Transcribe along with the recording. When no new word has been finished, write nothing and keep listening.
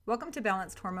Welcome to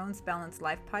Balanced Hormones, Balanced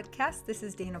Life podcast. This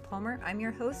is Dana Palmer. I'm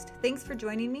your host. Thanks for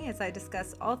joining me as I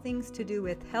discuss all things to do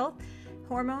with health,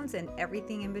 hormones, and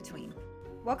everything in between.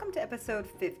 Welcome to episode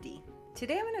 50.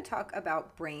 Today I'm going to talk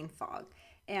about brain fog.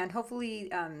 And hopefully,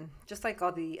 just like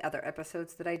all the other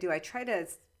episodes that I do, I try to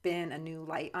spin a new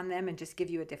light on them and just give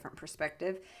you a different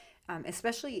perspective,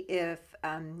 especially if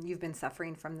you've been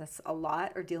suffering from this a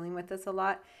lot or dealing with this a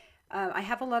lot. I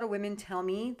have a lot of women tell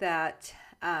me that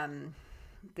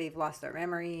they've lost their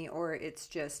memory, or it's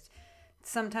just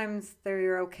sometimes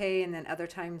they're okay and then other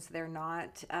times they're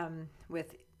not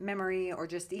with memory, or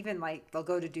just even like they'll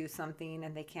go to do something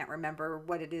and they can't remember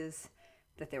what it is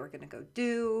that they were going to go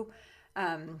do.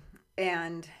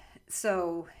 And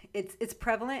so it's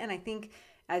prevalent. And I think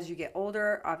as you get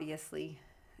older, obviously,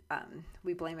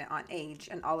 we blame it on age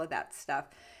and all of that stuff.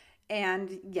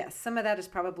 And yes, some of that is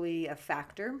probably a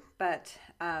factor, but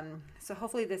so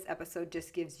hopefully this episode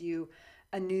just gives you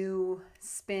a new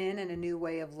spin and a new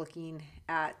way of looking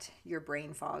at your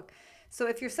brain fog. So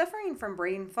if you're suffering from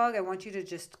brain fog, I want you to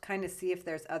just kind of see if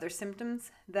there's other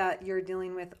symptoms that you're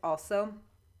dealing with also.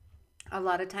 A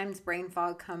lot of times brain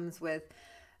fog comes with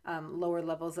lower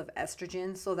levels of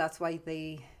estrogen, so that's why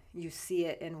you see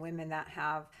it in women that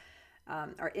have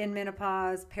are in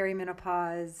menopause,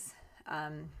 perimenopause,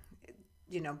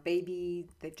 baby,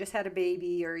 they've just had a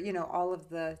baby, or, all of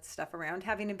the stuff around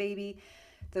having a baby.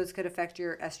 Those could affect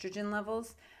your estrogen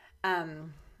levels.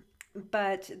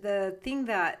 But the thing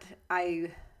that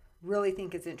I really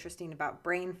think is interesting about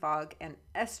brain fog and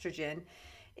estrogen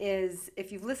is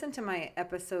if you've listened to my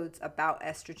episodes about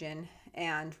estrogen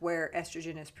and where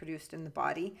estrogen is produced in the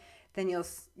body, then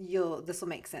this will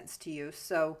make sense to you.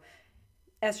 So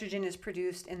estrogen is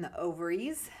produced in the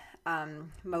ovaries.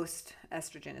 Most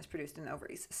estrogen is produced in the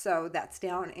ovaries. So that's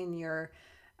down in your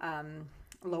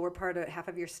lower part of half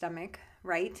of your stomach,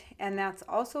 right? And that's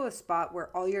also a spot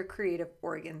where all your creative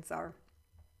organs are.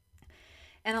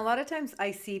 And a lot of times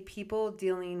I see people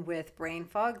dealing with brain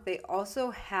fog. They also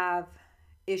have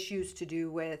issues to do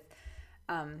with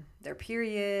their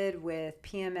period, with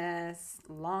PMS,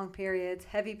 long periods,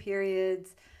 heavy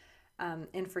periods,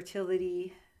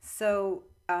 infertility. So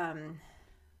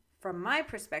from my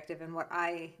perspective and what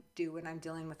I do when I'm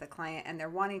dealing with a client and they're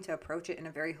wanting to approach it in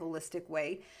a very holistic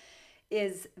way,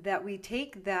 is that we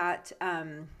take that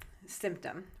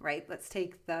symptom, right? Let's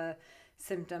take the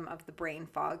symptom of the brain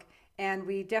fog, and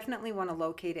we definitely want to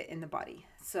locate it in the body.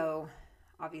 So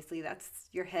obviously that's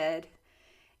your head,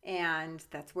 and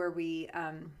that's where we,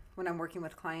 when I'm working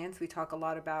with clients, we talk a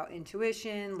lot about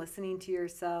intuition, listening to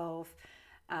yourself.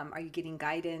 Are you getting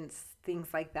guidance? Things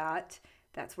like that.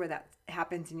 That's where that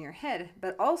happens in your head.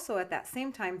 But also at that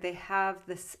same time, they have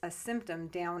a symptom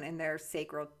down in their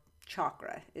sacral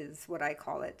chakra is what I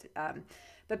call it.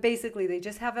 But basically they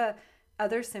just have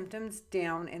other symptoms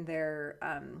down in their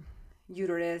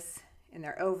uterus, in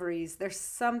their ovaries. There's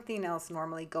something else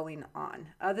normally going on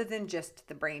other than just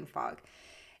the brain fog.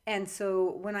 And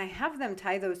so when I have them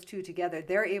tie those two together,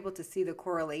 they're able to see the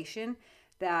correlation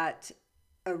that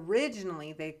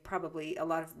originally a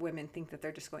lot of women think that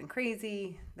they're just going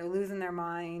crazy. They're losing their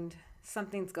mind.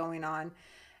 Something's going on.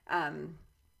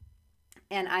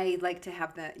 And I like to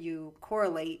have you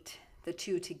correlate the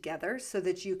two together so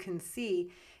that you can see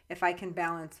if I can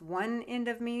balance one end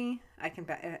of me,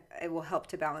 it will help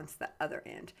to balance the other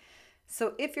end.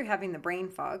 So if you're having the brain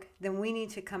fog, then we need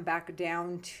to come back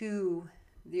down to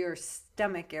your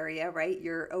stomach area, right?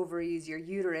 Your ovaries, your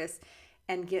uterus,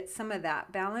 and get some of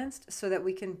that balanced so that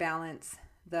we can balance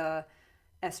the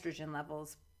estrogen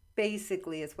levels.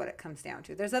 Basically is what it comes down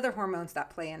to. There's other hormones that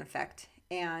play in effect,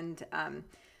 and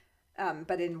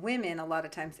but in women, a lot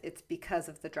of times it's because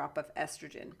of the drop of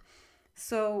estrogen.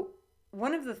 So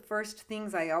one of the first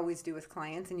things I always do with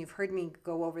clients, and you've heard me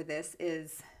go over this,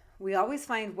 is we always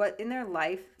find what in their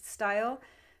lifestyle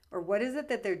or what is it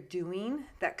that they're doing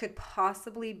that could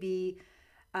possibly be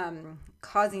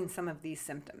causing some of these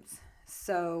symptoms.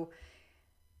 So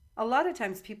a lot of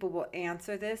times people will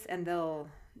answer this and they'll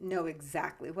know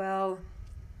exactly, well,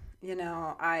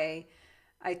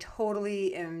 I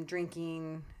totally am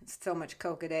drinking so much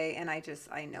Coke a day and I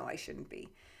know I shouldn't be.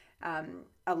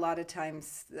 A lot of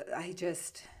times I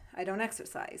don't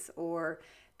exercise, or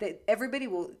that everybody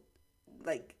will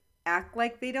act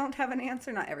like they don't have an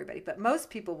answer. Not everybody, but most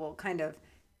people will kind of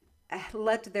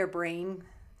let their brain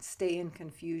stay in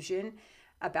confusion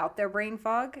about their brain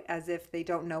fog as if they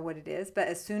don't know what it is. But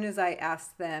as soon as I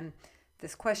ask them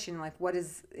this question, like what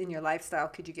is in your lifestyle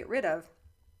could you get rid of?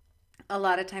 A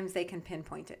lot of times they can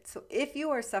pinpoint it. So if you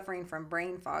are suffering from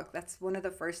brain fog, that's one of the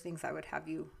first things I would have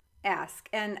you ask.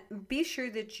 And be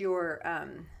sure that your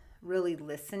really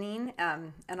listening.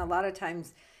 And a lot of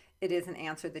times it is an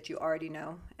answer that you already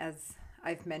know, as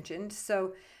I've mentioned.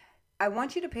 So I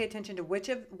want you to pay attention to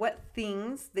what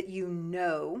things that you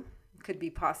know could be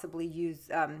possibly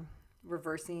used,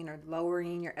 reversing or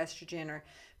lowering your estrogen, or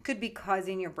could be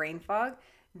causing your brain fog,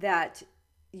 that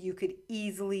you could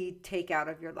easily take out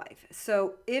of your life.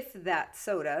 So if that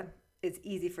soda is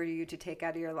easy for you to take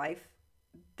out of your life,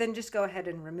 then just go ahead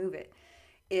and remove it.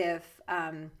 If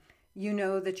you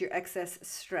know that your excess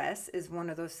stress is one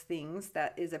of those things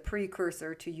that is a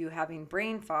precursor to you having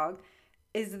brain fog,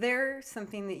 is there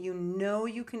something that you know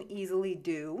you can easily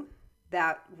do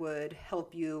that would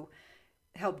help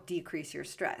decrease your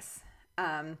stress?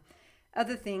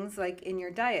 Other things like in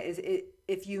your diet,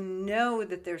 if you know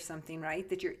that there's something right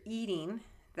that you're eating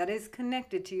that is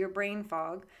connected to your brain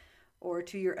fog or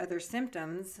to your other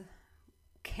symptoms,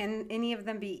 can any of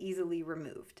them be easily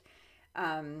removed?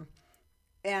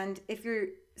 And if your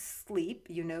sleep,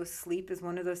 sleep is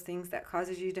one of those things that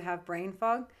causes you to have brain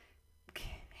fog.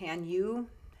 Can you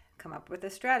come up with a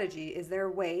strategy? Is there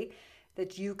a way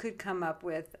that you could come up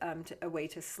with a way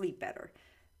to sleep better?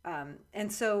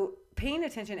 And so paying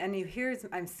attention, and you hear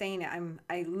I'm saying it,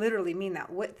 I literally mean that.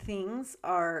 What things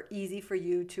are easy for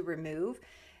you to remove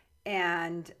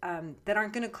and that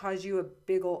aren't going to cause you a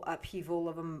big old upheaval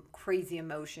of crazy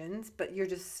emotions, but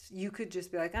you could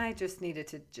just be like, I just needed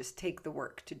to just take the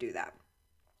work to do that.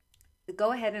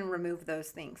 Go ahead and remove those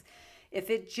things. If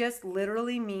it just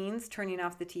literally means turning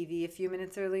off the TV a few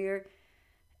minutes earlier,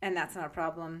 and that's not a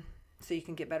problem, so you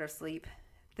can get better sleep,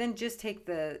 then just take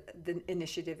the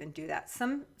initiative and do that.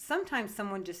 Sometimes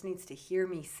someone just needs to hear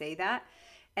me say that,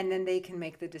 and then they can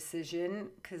make the decision,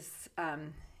 because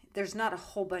there's not a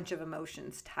whole bunch of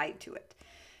emotions tied to it.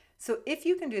 So if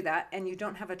you can do that and you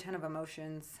don't have a ton of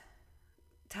emotions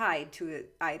tied to an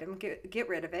item, get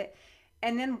rid of it,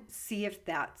 and then see if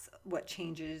that's what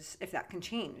changes, if that can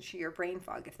change your brain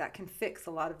fog, if that can fix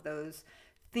a lot of those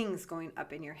things going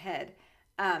up in your head.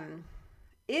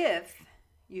 If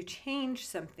you change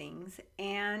some things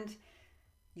and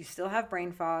you still have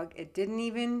brain fog, it didn't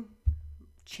even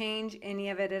change any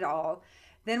of it at all,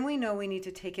 then we know we need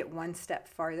to take it one step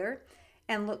farther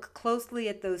and look closely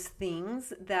at those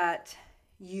things that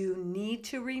you need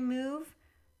to remove,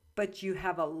 but you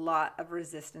have a lot of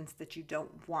resistance that you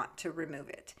don't want to remove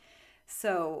it.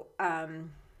 So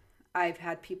I've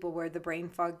had people where the brain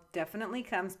fog definitely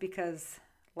comes because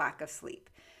lack of sleep,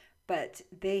 but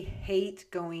they hate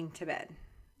going to bed.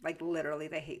 Like literally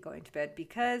they hate going to bed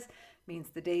because it means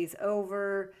the day's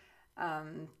over.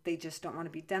 They just don't want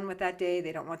to be done with that day.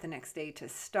 They don't want the next day to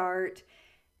start.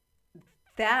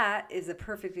 That is a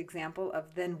perfect example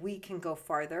of then we can go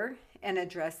farther and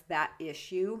address that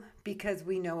issue because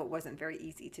we know it wasn't very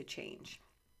easy to change.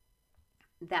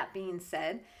 That being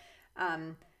said,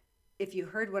 if you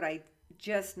heard what I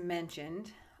just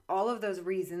mentioned, all of those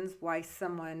reasons why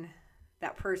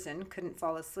that person couldn't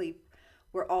fall asleep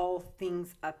were all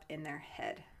things up in their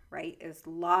head, right? It was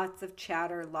lots of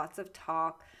chatter, lots of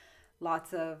talk,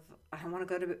 lots of, I don't want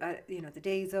to go to, the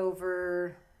day's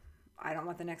over. I don't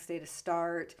want the next day to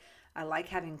start. I like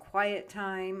having quiet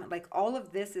time. Like all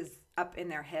of this is up in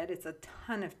their head. It's a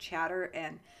ton of chatter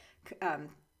and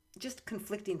just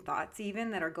conflicting thoughts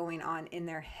even that are going on in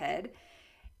their head.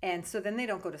 And so then they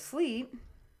don't go to sleep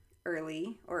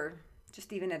early or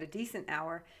just even at a decent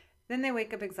hour. Then they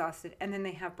wake up exhausted and then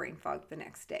they have brain fog the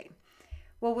next day.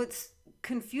 Well, what's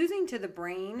confusing to the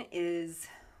brain is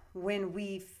when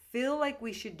we feel like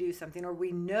we should do something or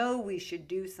we know we should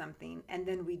do something and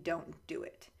then we don't do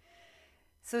it.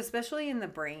 So especially in the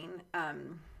brain,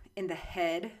 in the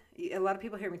head, a lot of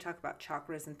people hear me talk about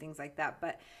chakras and things like that,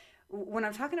 but when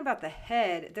I'm talking about the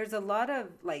head, there's a lot of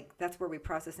that's where we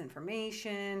process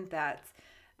information. That's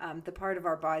the part of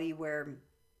our body where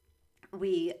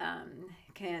we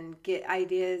can get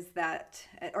ideas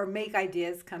or make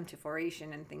ideas come to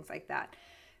fruition and things like that.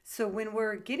 So when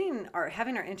we're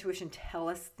having our intuition tell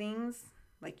us things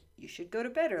like you should go to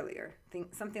bed earlier,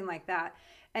 something like that,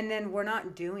 and then we're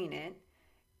not doing it,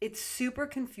 it's super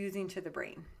confusing to the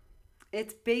brain.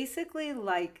 It's basically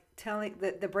like telling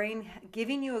the brain,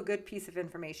 giving you a good piece of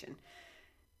information.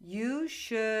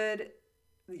 You're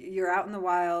out in the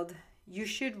wild, you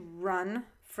should run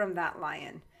from that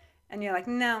lion. And you're like,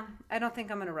 no, I don't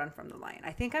think I'm going to run from the lion.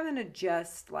 I think I'm going to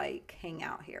just hang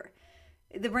out here.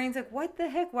 The brain's like, what the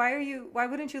heck? Why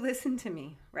wouldn't you listen to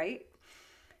me? Right?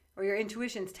 Or your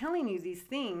intuition's telling you these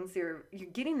things. You're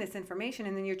getting this information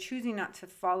and then you're choosing not to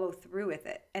follow through with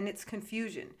it. And it's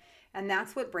confusion. And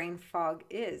that's what brain fog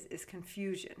is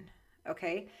confusion.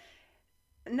 Okay?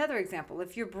 Another example,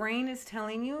 if your brain is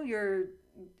telling you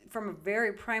from a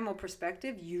very primal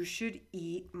perspective, you should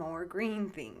eat more green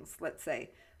things, let's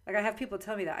say. Like I have people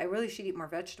tell me that I really should eat more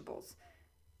vegetables.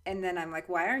 And then I'm like,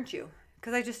 why aren't you?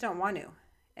 Because I just don't want to.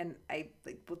 And I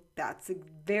like, well, that's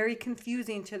very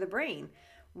confusing to the brain.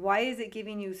 Why is it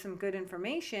giving you some good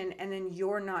information and then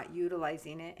you're not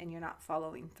utilizing it and you're not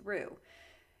following through?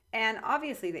 And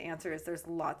obviously the answer is there's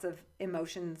lots of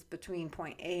emotions between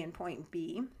point A and point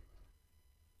B.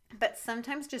 But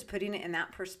sometimes just putting it in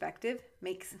that perspective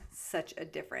makes such a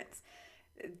difference.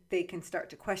 They can start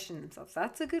to question themselves.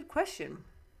 That's a good question.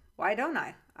 Why don't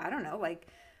I? I don't know. Like,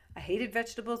 I hated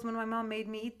vegetables when my mom made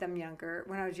me eat them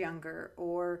when I was younger.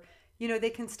 Or, they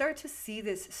can start to see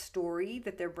this story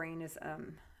that their brain is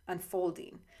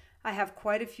unfolding. I have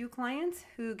quite a few clients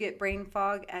who get brain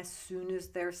fog as soon as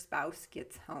their spouse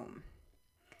gets home.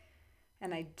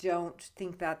 And I don't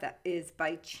think that is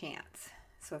by chance.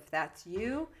 So if that's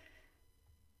you,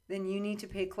 then you need to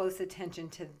pay close attention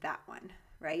to that one,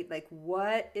 right? Like,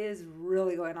 what is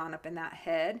really going on up in that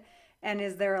head? And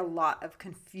is there a lot of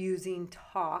confusing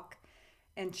talk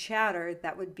and chatter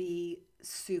that would be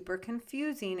super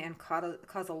confusing and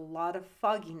cause a lot of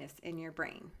fogginess in your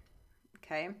brain?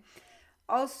 Okay.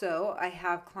 Also, I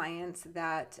have clients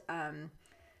that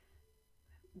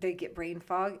they get brain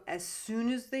fog as soon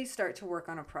as they start to work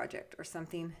on a project or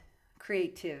something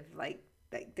creative, like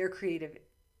their creative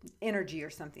energy or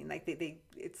something. Like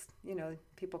it's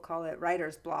people call it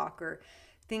writer's block or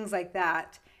things like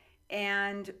that.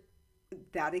 And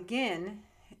that again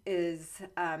is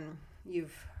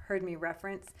you've heard me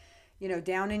reference,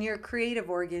 down in your creative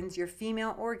organs, your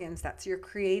female organs, that's your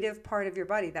creative part of your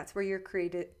body. That's where your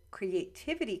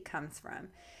creativity comes from.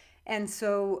 And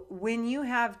so when you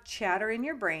have chatter in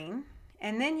your brain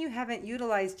and then you haven't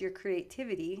utilized your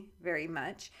creativity very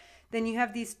much, then you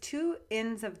have these two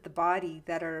ends of the body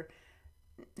that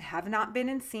have not been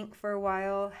in sync for a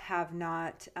while, have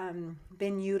not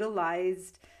been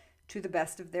utilized to the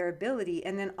best of their ability.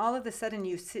 And then all of a sudden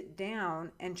you sit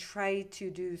down and try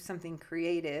to do something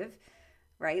creative,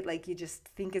 right? Like you just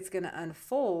think it's going to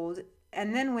unfold.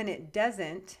 And then when it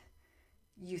doesn't,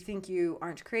 you think you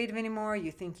aren't creative anymore.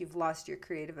 You think you've lost your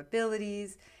creative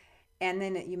abilities. And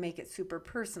then you make it super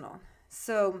personal.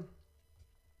 So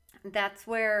that's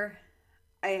where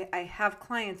I have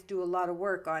clients do a lot of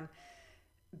work on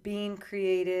being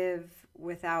creative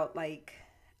without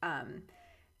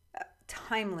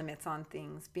time limits on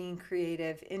things, being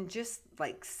creative in just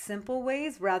like simple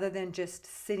ways rather than just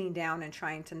sitting down and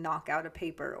trying to knock out a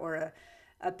paper or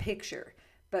a picture,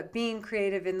 but being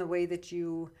creative in the way that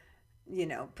you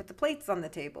put the plates on the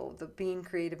table, being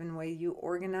creative in the way you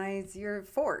organize your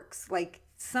forks. Like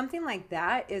something like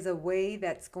that is a way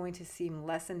that's going to seem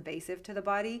less invasive to the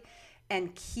body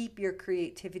and keep your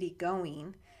creativity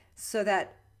going, so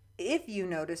that if you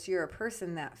notice you're a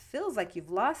person that feels like you've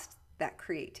lost that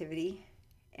creativity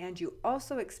and you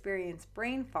also experience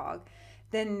brain fog,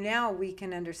 then now we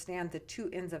can understand the two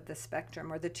ends of the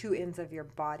spectrum or the two ends of your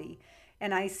body.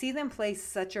 And I see them play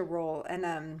such a role.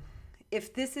 And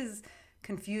if this is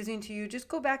confusing to you, just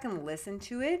go back and listen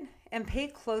to it and pay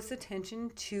close attention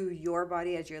to your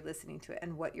body as you're listening to it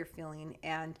and what you're feeling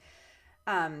and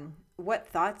what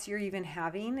thoughts you're even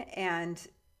having. And,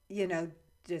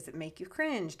 does it make you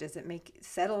cringe? Does it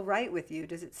settle right with you?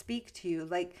 Does it speak to you?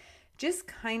 Like, just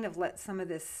kind of let some of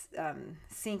this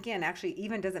sink in. Actually,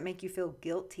 even does it make you feel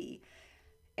guilty?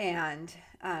 And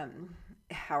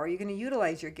how are you going to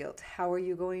utilize your guilt? How are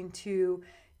you going to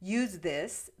use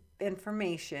this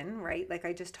information, right? Like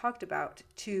I just talked about,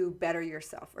 to better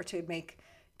yourself or to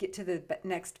get to the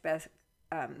next best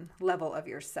level of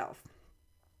yourself.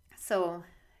 So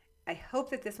I hope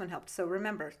that this one helped. So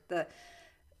remember,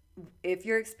 if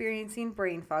you're experiencing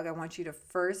brain fog, I want you to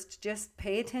first just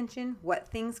pay attention. What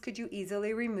things could you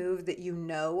easily remove that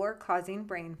are causing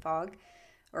brain fog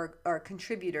or are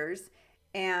contributors?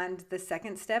 And the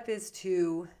second step is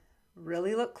to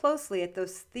really look closely at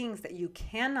those things that you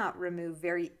cannot remove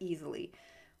very easily.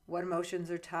 What emotions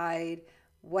are tied?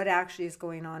 What actually is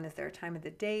going on? Is there a time of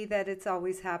the day that it's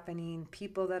always happening?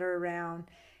 People that are around?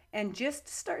 And just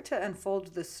start to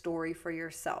unfold the story for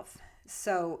yourself.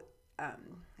 So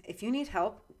if you need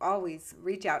help, always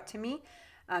reach out to me.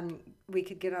 We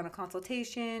could get on a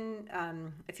consultation.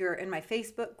 If you're in my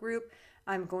Facebook group,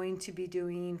 I'm going to be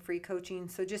doing free coaching.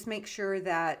 So just make sure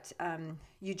that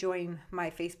you join my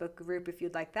Facebook group if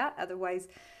you'd like that. Otherwise,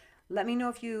 let me know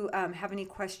if you have any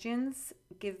questions.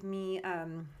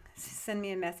 Send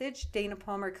me a message. Dana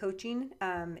Palmer Coaching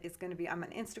is going to be, I'm on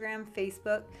Instagram,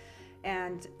 Facebook,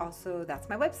 and also that's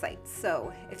my website.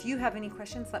 So if you have any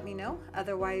questions, let me know.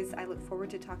 Otherwise, I look forward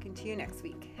to talking to you next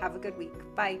week. Have a good week.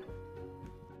 Bye.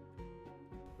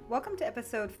 Welcome to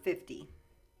episode 50.